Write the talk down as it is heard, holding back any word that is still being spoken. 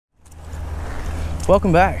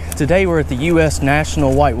Welcome back. Today we're at the U.S.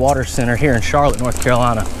 National Whitewater Center here in Charlotte, North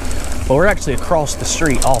Carolina. But we're actually across the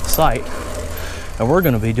street off site, and we're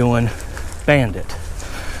going to be doing Bandit.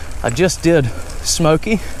 I just did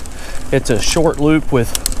Smokey. It's a short loop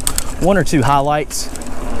with 1 or 2 highlights.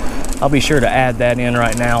 I'll be sure to add that in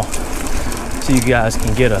right now so you guys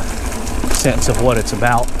can get a sense of what it's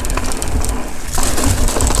about.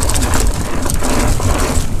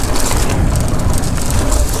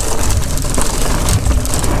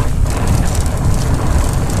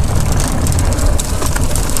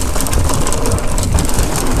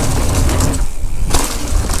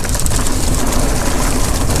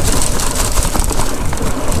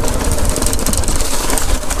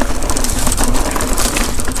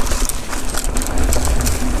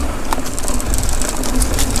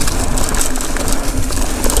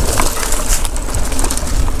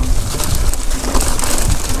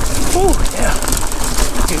 Oh yeah,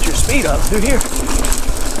 get your speed up through here.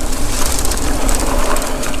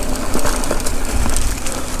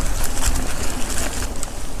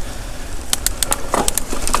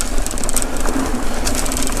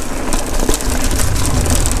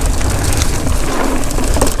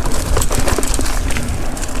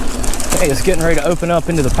 Okay, it's getting ready to open up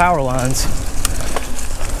into the power lines,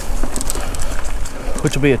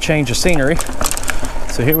 which will be a change of scenery.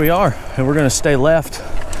 So here we are, and we're going to stay left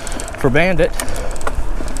for Bandit.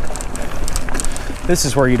 This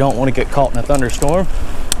is where you don't want to get caught in a thunderstorm.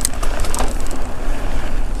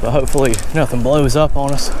 So hopefully nothing blows up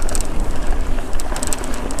on us.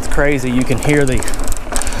 It's crazy, you can hear the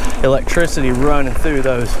electricity running through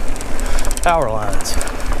those power lines.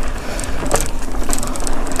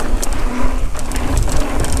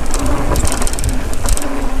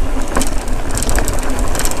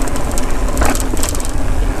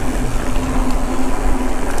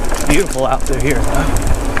 Beautiful out through here,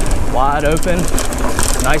 huh? Wide open,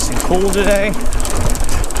 nice and cool today.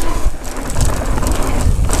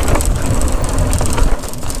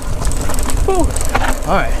 Whew.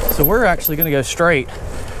 All right, so we're actually gonna go straight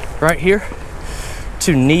right here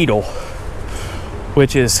to Needle,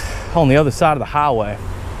 which is on the other side of the highway.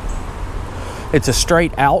 It's a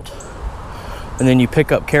straight out, and then you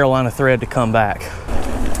pick up Carolina Thread to come back.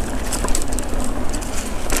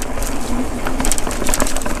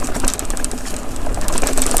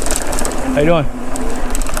 How you doing?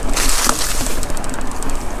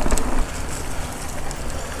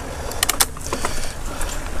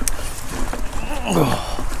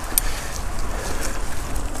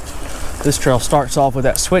 This trail starts off with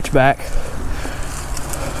that switchback.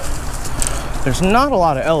 There's not a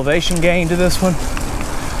lot of elevation gain to this one.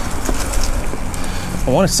 I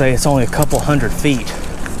want to say it's only a couple 100 feet.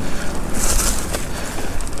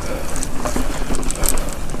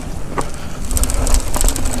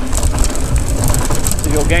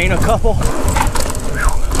 You'll gain a couple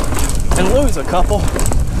and lose a couple.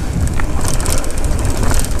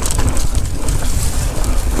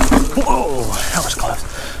 Whoa, that was close.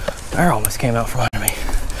 There almost came out from under me.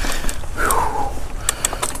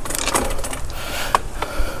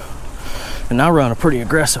 And I run a pretty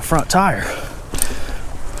aggressive front tire.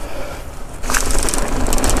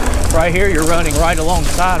 Right here, you're running right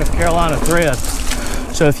alongside of Carolina Thread.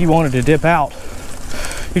 So if you wanted to dip out,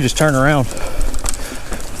 you just turn around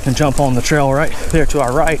and jump on the trail right there to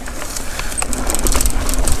our right.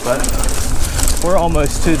 But we're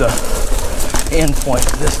almost to the end point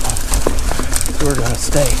of this one, so we're gonna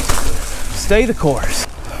stay the course.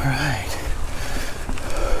 All right,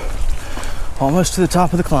 almost to the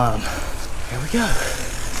top of the climb. Here we go.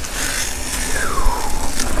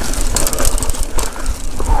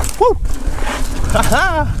 Woo!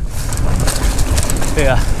 Ha-ha!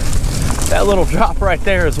 Yeah, that little drop right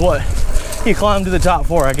there is what you climb to the top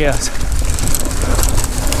for, I guess.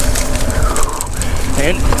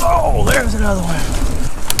 And oh, there's another one.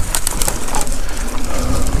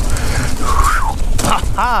 Ha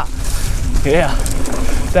ha! Yeah,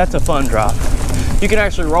 that's a fun drop. You can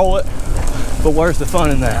actually roll it, but where's the fun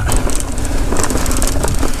in that?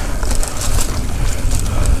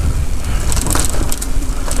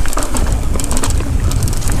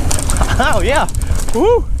 Oh yeah,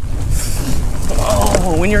 woo!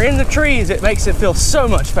 Oh, when you're in the trees, it makes it feel so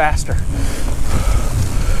much faster.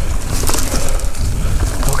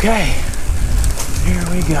 Okay, here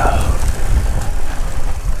we go.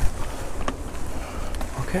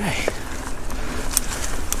 Okay.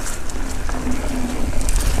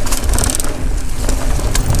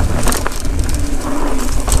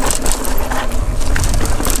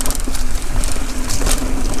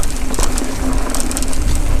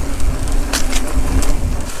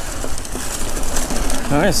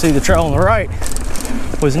 All right, see the trail on the right.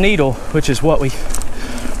 was Needle, which is what we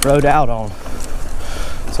rode out on.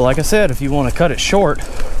 So like I said, if you want to cut it short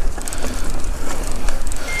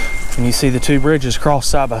and you see the two bridges cross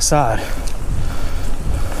side by side,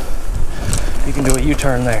 you can do a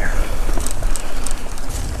U-turn there.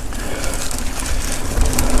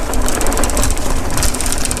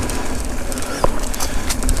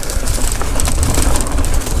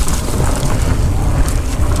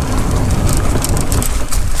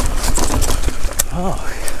 Oh,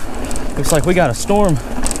 looks like we got a storm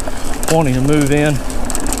wanting to move in.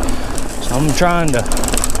 So I'm trying to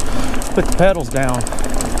put the pedals down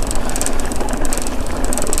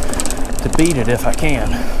to beat it if I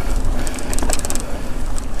can.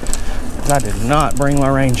 I did not bring my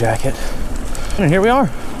rain jacket. And here we are.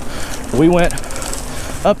 We went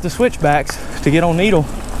up the switchbacks to get on Needle.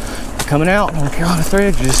 Coming out on Carolina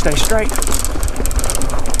Thread, you just stay straight.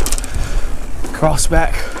 Cross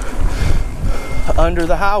back under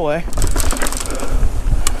the highway.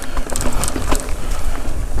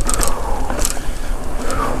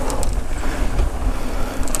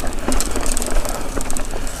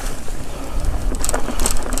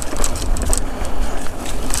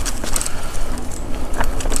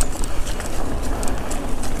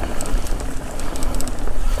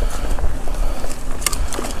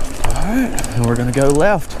 And we're gonna go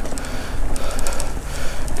left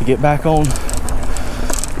to get back on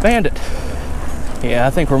Bandit. Yeah, I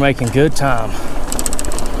think we're making good time.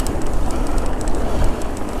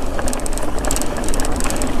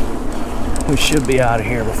 We should be out of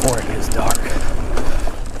here before it gets dark.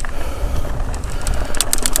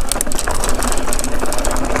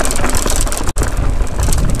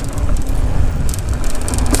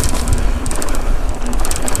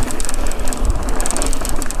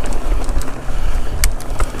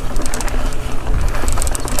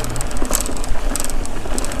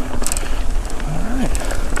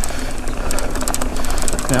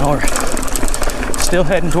 Now we're still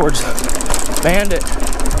heading towards Bandit,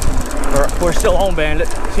 or we're still on Bandit,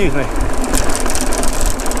 excuse me.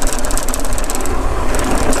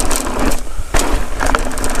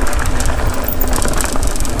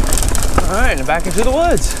 All right, and back into the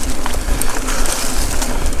woods.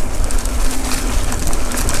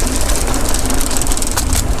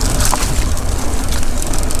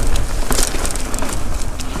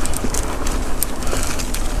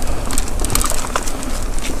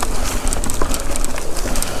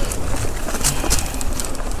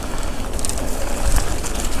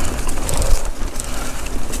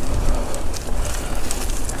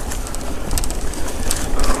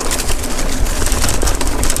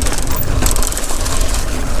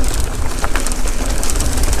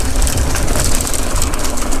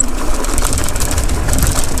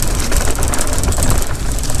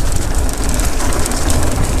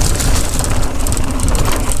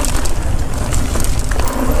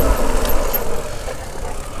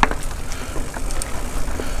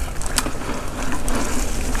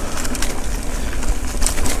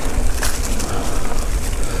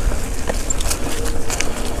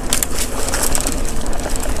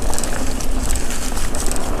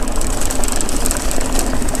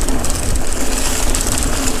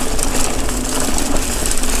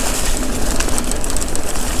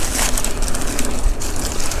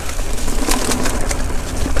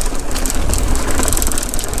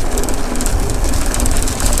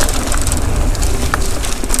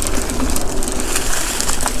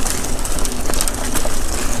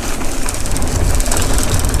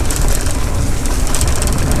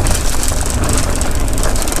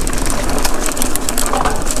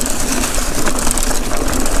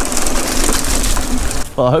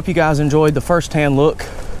 Well, I hope you guys enjoyed the first-hand look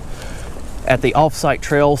at the off-site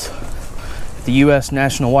trails at the U.S.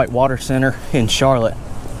 National Whitewater Center in Charlotte.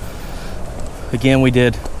 Again, we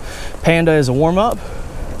did Panda as a warm-up,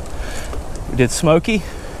 we did Smokey,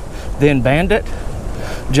 then Bandit,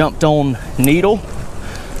 jumped on Needle,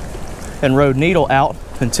 and rode Needle out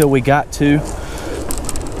until we got to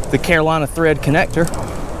the Carolina Thread connector,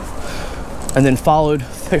 and then followed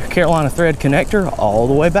the Carolina Thread connector all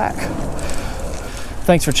the way back.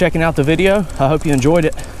 Thanks for checking out the video. I hope you enjoyed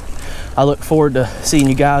it. I look forward to seeing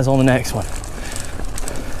you guys on the next one.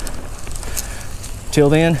 Till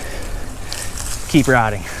then, keep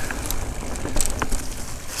riding.